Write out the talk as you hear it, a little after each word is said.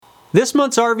This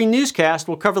month's RV Newscast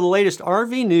will cover the latest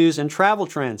RV news and travel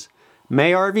trends.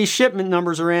 May RV shipment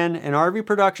numbers are in, and RV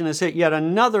production has hit yet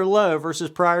another low versus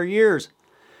prior years.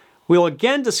 We'll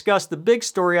again discuss the big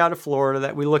story out of Florida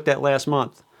that we looked at last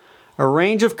month. A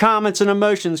range of comments and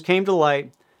emotions came to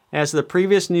light as the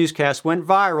previous newscast went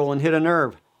viral and hit a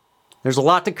nerve. There's a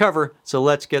lot to cover, so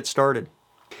let's get started.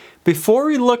 Before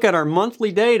we look at our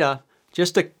monthly data,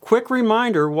 just a quick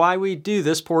reminder why we do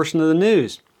this portion of the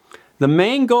news. The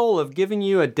main goal of giving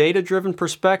you a data-driven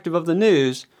perspective of the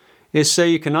news is so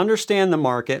you can understand the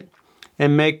market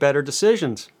and make better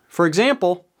decisions. For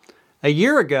example, a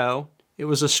year ago, it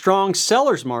was a strong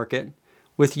seller's market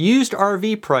with used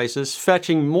RV prices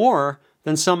fetching more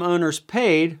than some owners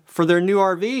paid for their new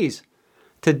RVs.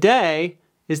 Today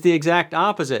is the exact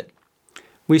opposite.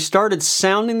 We started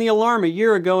sounding the alarm a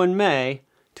year ago in May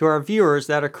to our viewers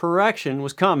that a correction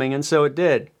was coming, and so it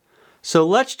did. So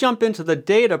let's jump into the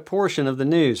data portion of the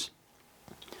news.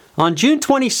 On June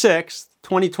 26,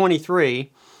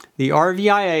 2023, the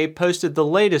RVIA posted the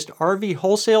latest RV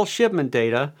wholesale shipment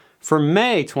data for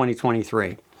May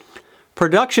 2023.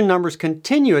 Production numbers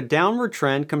continue a downward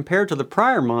trend compared to the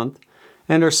prior month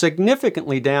and are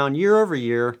significantly down year over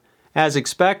year as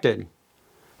expected.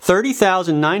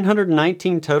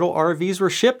 30,919 total RVs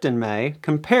were shipped in May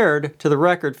compared to the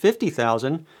record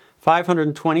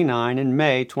 50,529 in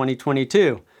May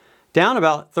 2022, down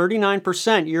about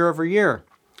 39% year over year.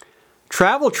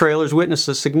 Travel trailers witnessed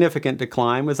a significant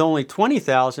decline with only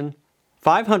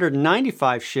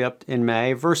 20,595 shipped in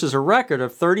May versus a record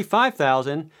of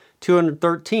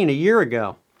 35,213 a year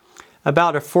ago,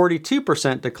 about a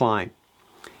 42% decline.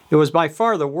 It was by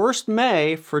far the worst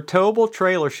May for towable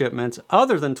trailer shipments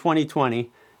other than 2020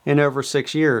 in over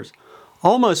 6 years.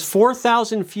 Almost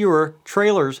 4,000 fewer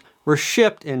trailers were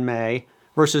shipped in May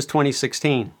versus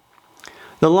 2016.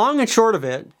 The long and short of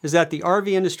it is that the RV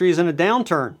industry is in a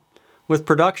downturn, with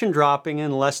production dropping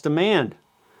and less demand.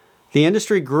 The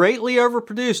industry greatly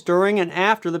overproduced during and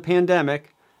after the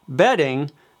pandemic,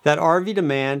 betting that RV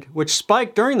demand, which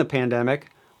spiked during the pandemic,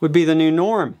 would be the new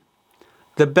norm.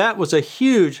 The bet was a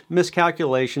huge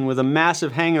miscalculation with a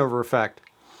massive hangover effect.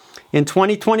 In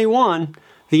 2021,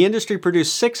 the industry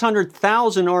produced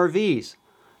 600,000 RVs.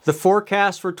 The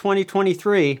forecast for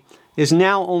 2023 is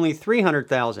now only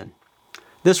 300,000.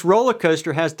 This roller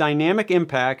coaster has dynamic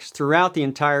impacts throughout the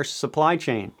entire supply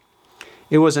chain.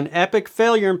 It was an epic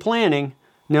failure in planning,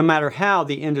 no matter how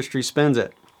the industry spins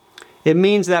it. It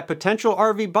means that potential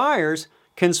RV buyers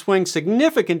can swing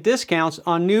significant discounts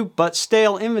on new but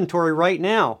stale inventory right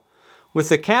now, with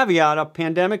the caveat of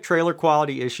pandemic trailer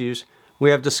quality issues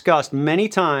we have discussed many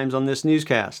times on this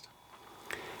newscast.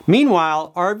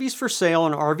 Meanwhile, RVs for sale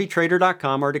on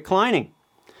RVTrader.com are declining,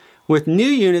 with new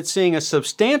units seeing a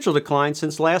substantial decline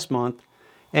since last month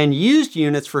and used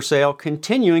units for sale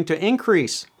continuing to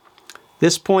increase.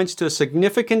 This points to a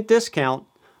significant discount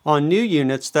on new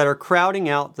units that are crowding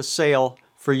out the sale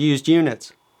for used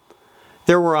units.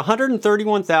 There were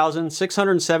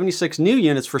 131,676 new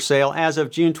units for sale as of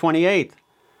June 28th.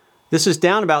 This is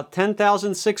down about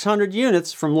 10,600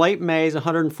 units from late May's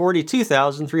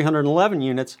 142,311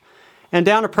 units and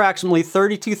down approximately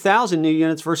 32,000 new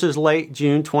units versus late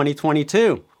June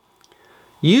 2022.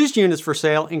 Used units for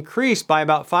sale increased by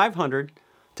about 500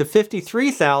 to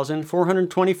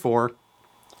 53,424,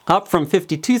 up from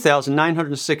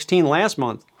 52,916 last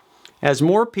month, as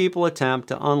more people attempt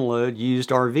to unload used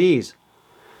RVs.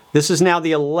 This is now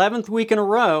the 11th week in a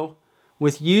row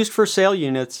with used for sale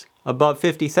units above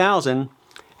 50,000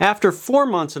 after 4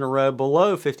 months in a row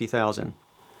below 50,000.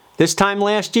 This time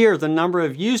last year, the number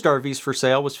of used RVs for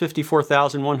sale was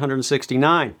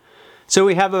 54,169. So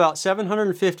we have about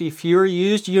 750 fewer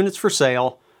used units for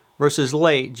sale versus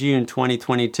late June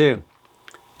 2022.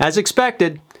 As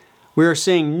expected, we are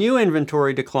seeing new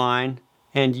inventory decline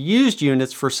and used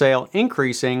units for sale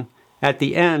increasing at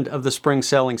the end of the spring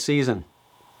selling season.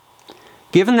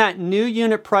 Given that new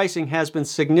unit pricing has been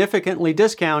significantly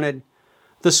discounted,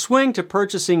 the swing to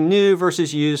purchasing new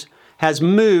versus used has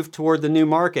moved toward the new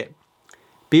market.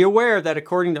 Be aware that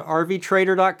according to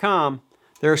RVTrader.com,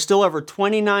 there are still over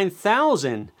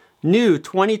 29,000 new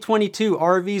 2022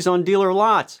 RVs on dealer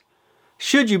lots,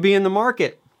 should you be in the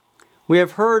market. We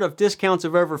have heard of discounts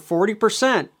of over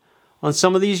 40% on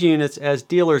some of these units as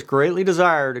dealers greatly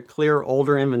desire to clear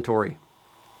older inventory.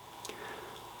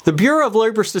 The Bureau of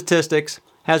Labor Statistics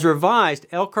has revised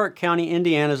Elkhart County,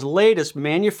 Indiana's latest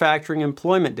manufacturing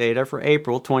employment data for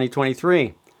April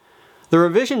 2023. The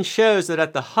revision shows that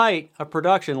at the height of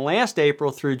production last April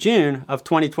through June of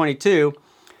 2022,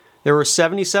 there were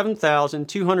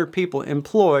 77,200 people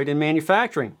employed in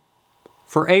manufacturing.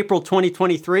 For April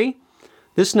 2023,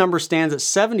 this number stands at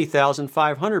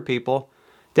 70,500 people,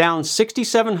 down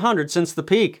 6,700 since the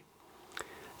peak.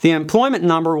 The employment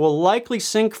number will likely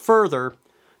sink further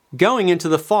going into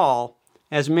the fall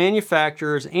as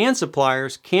manufacturers and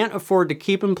suppliers can't afford to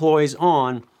keep employees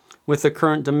on with the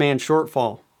current demand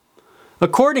shortfall.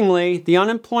 Accordingly, the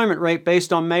unemployment rate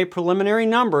based on May preliminary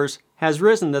numbers has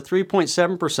risen to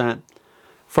 3.7%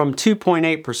 from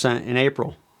 2.8% in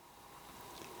April.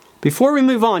 Before we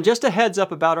move on, just a heads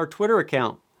up about our Twitter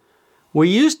account. We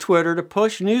use Twitter to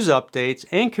push news updates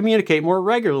and communicate more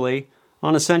regularly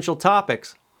on essential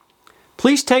topics.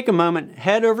 Please take a moment,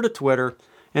 head over to Twitter,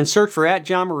 and search for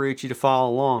 @JohnMarucci to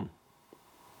follow along.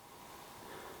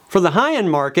 For the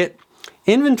high-end market,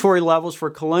 inventory levels for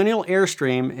Colonial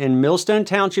Airstream in Millstone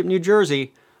Township, New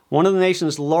Jersey, one of the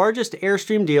nation's largest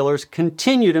Airstream dealers,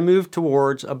 continue to move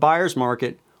towards a buyer's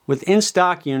market with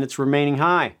in-stock units remaining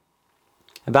high.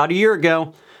 About a year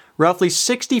ago, roughly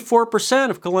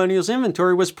 64% of Colonial's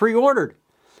inventory was pre-ordered,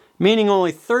 meaning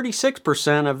only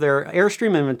 36% of their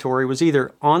Airstream inventory was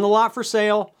either on the lot for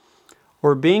sale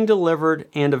or being delivered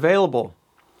and available.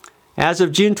 As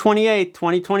of June 28,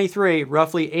 2023,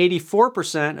 roughly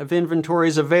 84% of inventory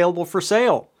is available for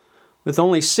sale, with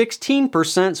only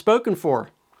 16% spoken for.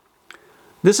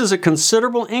 This is a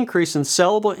considerable increase in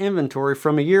sellable inventory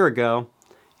from a year ago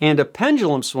and a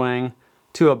pendulum swing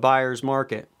to a buyer's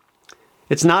market.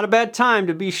 It's not a bad time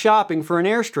to be shopping for an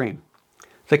Airstream.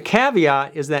 The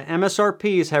caveat is that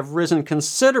MSRPs have risen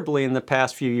considerably in the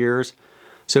past few years,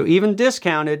 so even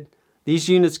discounted, these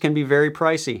units can be very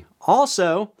pricey.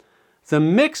 Also, the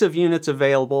mix of units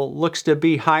available looks to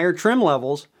be higher trim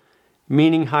levels,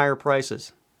 meaning higher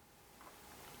prices.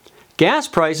 Gas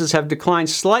prices have declined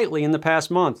slightly in the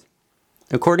past month.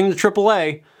 According to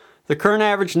AAA, the current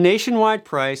average nationwide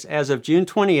price as of June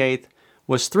 28th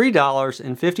was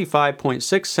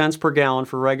 $3.55.6 per gallon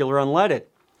for regular unleaded,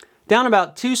 down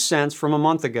about 2 cents from a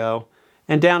month ago,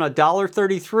 and down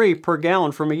 $1.33 per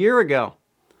gallon from a year ago.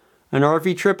 An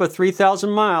RV trip of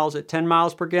 3,000 miles at 10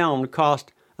 miles per gallon would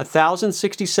cost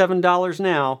 $1,067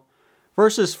 now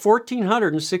versus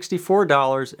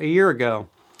 $1,464 a year ago,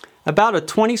 about a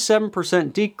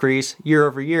 27% decrease year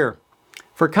over year.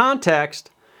 For context,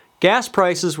 gas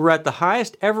prices were at the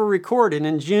highest ever recorded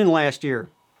in June last year.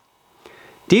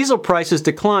 Diesel prices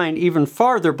declined even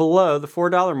farther below the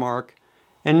 $4 mark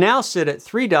and now sit at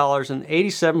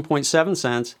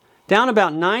 $3.87.7, down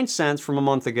about 9 cents from a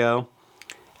month ago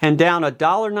and down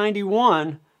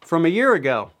 $1.91 from a year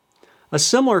ago. A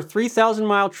similar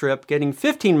 3,000-mile trip getting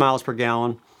 15 miles per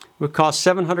gallon would cost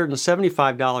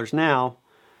 $775 now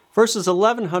versus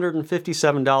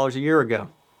 $1,157 a year ago,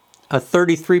 a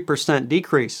 33%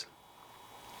 decrease.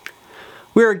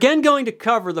 We are again going to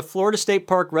cover the Florida State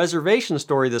Park reservation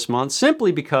story this month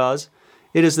simply because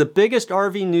it is the biggest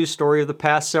RV news story of the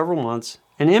past several months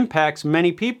and impacts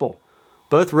many people,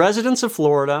 both residents of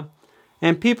Florida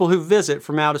and people who visit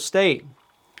from out of state.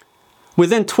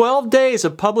 Within 12 days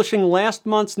of publishing last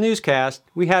month's newscast,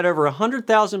 we had over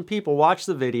 100,000 people watch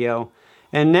the video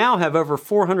and now have over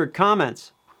 400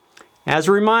 comments. As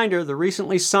a reminder, the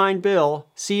recently signed bill,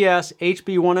 CS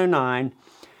HB 109,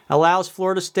 allows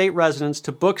Florida state residents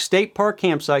to book state park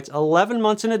campsites 11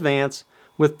 months in advance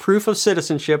with proof of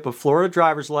citizenship of Florida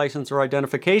driver's license or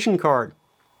identification card.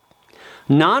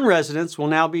 Non-residents will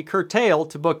now be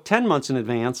curtailed to book 10 months in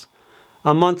advance,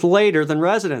 a month later than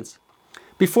residents.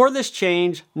 Before this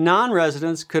change,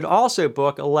 non-residents could also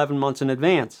book 11 months in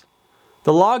advance.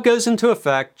 The law goes into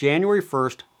effect January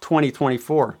 1st,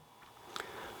 2024.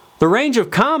 The range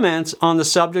of comments on the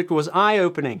subject was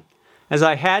eye-opening, as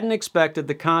I hadn't expected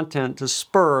the content to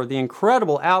spur the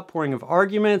incredible outpouring of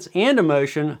arguments and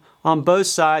emotion on both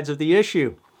sides of the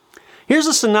issue. Here's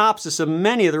a synopsis of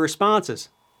many of the responses.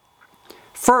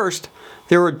 First,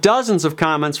 there were dozens of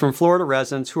comments from Florida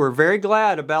residents who were very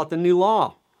glad about the new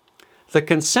law. The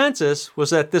consensus was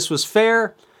that this was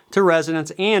fair to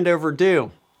residents and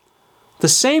overdue. The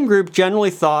same group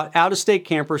generally thought out-of-state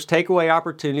campers take away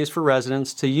opportunities for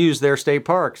residents to use their state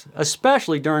parks,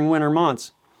 especially during winter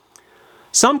months.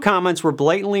 Some comments were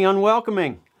blatantly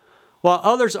unwelcoming, while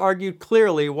others argued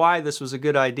clearly why this was a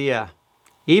good idea.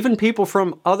 Even people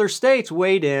from other states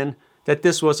weighed in that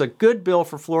this was a good bill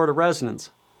for Florida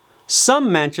residents.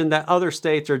 Some mentioned that other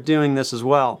states are doing this as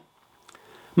well.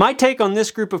 My take on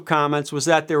this group of comments was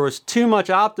that there was too much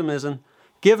optimism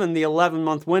given the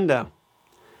 11-month window.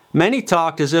 Many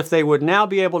talked as if they would now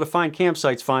be able to find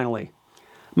campsites finally.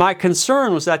 My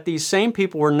concern was that these same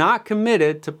people were not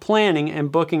committed to planning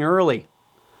and booking early.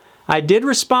 I did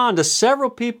respond to several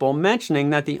people mentioning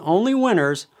that the only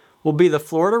winners will be the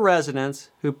Florida residents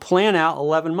who plan out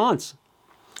 11 months.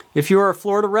 If you are a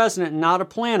Florida resident and not a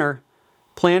planner,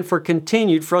 plan for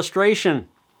continued frustration.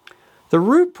 The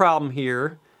root problem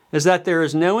here is that there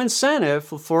is no incentive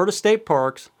for Florida state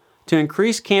parks to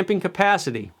increase camping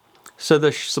capacity, so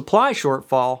the supply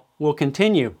shortfall will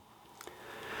continue.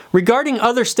 Regarding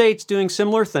other states doing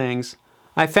similar things,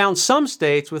 I found some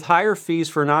states with higher fees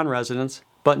for non-residents,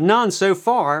 but none so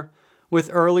far with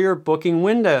earlier booking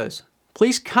windows.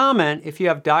 Please comment if you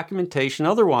have documentation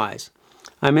otherwise.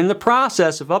 I'm in the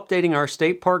process of updating our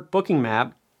state park booking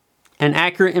map, and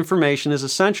accurate information is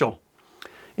essential.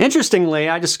 Interestingly,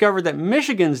 I discovered that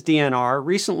Michigan's DNR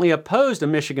recently opposed a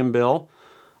Michigan bill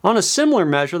on a similar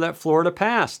measure that Florida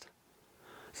passed.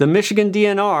 The Michigan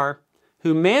DNR,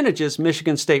 who manages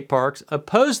Michigan state parks,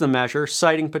 opposed the measure,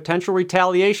 citing potential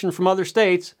retaliation from other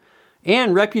states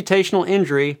and reputational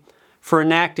injury for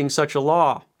enacting such a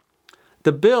law.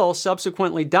 The bill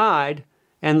subsequently died,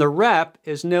 and the rep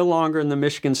is no longer in the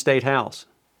Michigan State House.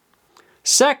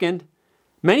 Second,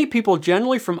 many people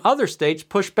generally from other states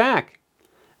pushed back.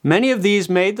 Many of these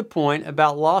made the point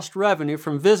about lost revenue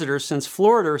from visitors since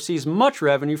Florida receives much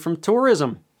revenue from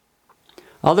tourism.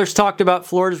 Others talked about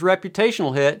Florida's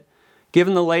reputational hit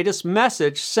given the latest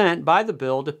message sent by the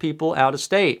bill to people out of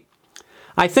state.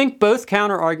 I think both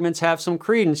counter-arguments have some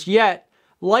credence, yet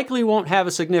likely won't have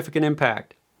a significant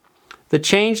impact. The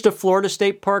change to Florida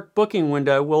state park booking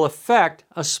window will affect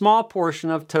a small portion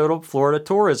of total Florida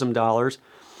tourism dollars,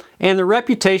 and the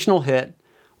reputational hit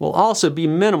will also be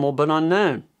minimal but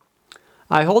unknown.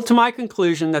 I hold to my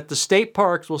conclusion that the state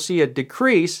parks will see a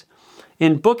decrease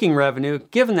in booking revenue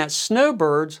given that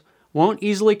snowbirds won't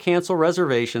easily cancel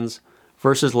reservations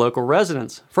versus local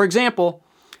residents. For example,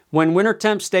 when winter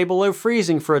temps stay below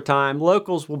freezing for a time,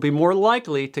 locals will be more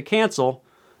likely to cancel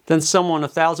than someone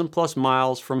 1,000+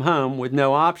 miles from home with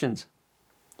no options.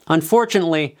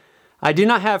 Unfortunately, I do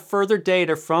not have further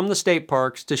data from the state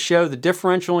parks to show the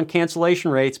differential in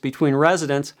cancellation rates between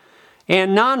residents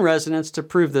and non-residents to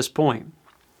prove this point.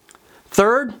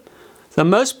 Third, the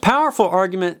most powerful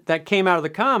argument that came out of the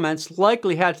comments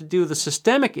likely had to do with the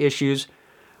systemic issues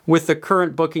with the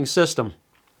current booking system.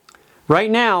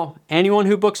 Right now, anyone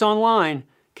who books online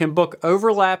can book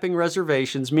overlapping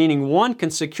reservations, meaning one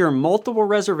can secure multiple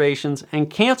reservations and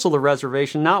cancel the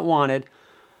reservation not wanted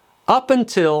up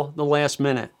until the last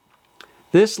minute.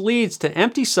 This leads to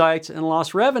empty sites and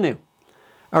lost revenue.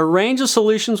 A range of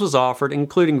solutions was offered,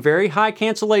 including very high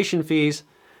cancellation fees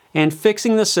and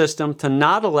fixing the system to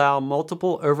not allow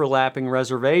multiple overlapping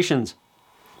reservations.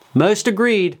 Most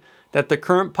agreed that the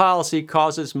current policy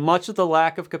causes much of the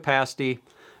lack of capacity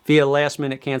via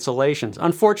last-minute cancellations.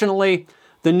 Unfortunately,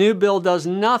 the new bill does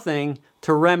nothing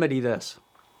to remedy this.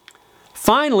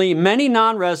 Finally, many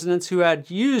non-residents who had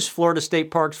used Florida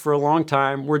state parks for a long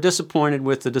time were disappointed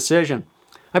with the decision.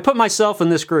 I put myself in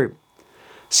this group.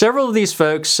 Several of these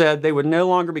folks said they would no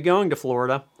longer be going to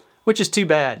Florida, which is too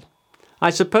bad. I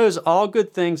suppose all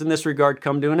good things in this regard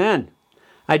come to an end.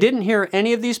 I didn't hear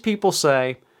any of these people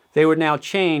say they would now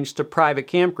change to private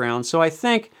campgrounds, so I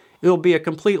think it will be a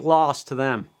complete loss to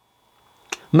them.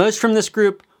 Most from this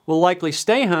group will likely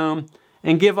stay home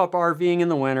and give up RVing in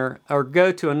the winter or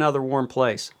go to another warm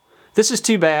place. This is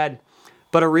too bad,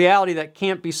 but a reality that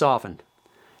can't be softened.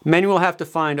 Many will have to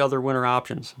find other winter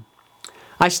options.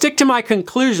 I stick to my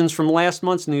conclusions from last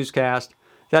month's newscast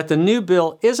that the new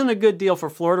bill isn't a good deal for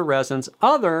Florida residents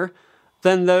other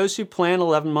than those who plan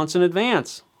 11 months in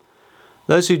advance.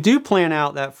 Those who do plan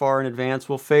out that far in advance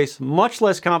will face much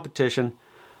less competition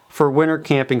for winter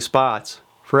camping spots.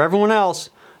 For everyone else,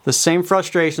 the same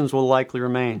frustrations will likely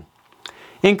remain.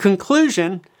 In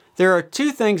conclusion, there are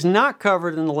two things not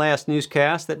covered in the last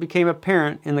newscast that became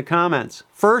apparent in the comments.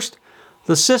 First,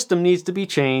 the system needs to be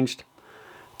changed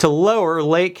to lower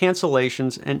late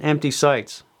cancellations and empty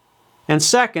sites. And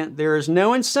second, there is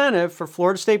no incentive for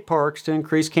Florida state parks to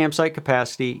increase campsite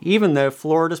capacity, even though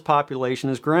Florida's population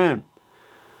has grown.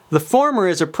 The former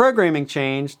is a programming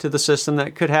change to the system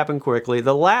that could happen quickly.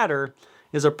 The latter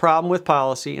is a problem with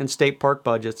policy and state park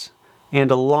budgets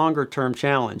and a longer-term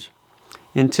challenge.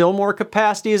 Until more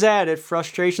capacity is added,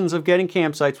 frustrations of getting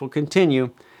campsites will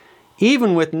continue,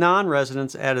 even with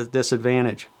non-residents at a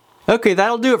disadvantage. Okay,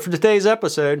 that'll do it for today's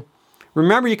episode.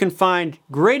 Remember, you can find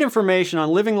great information on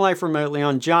living life remotely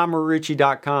on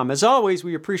johnmarucci.com. As always,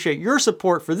 we appreciate your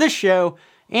support for this show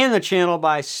and the channel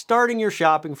by starting your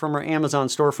shopping from our Amazon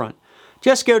storefront.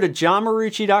 Just go to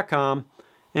johnmarucci.com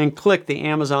and click the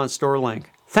Amazon store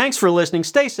link. Thanks for listening.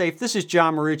 Stay safe. This is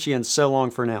John Marucci, and so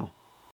long for now.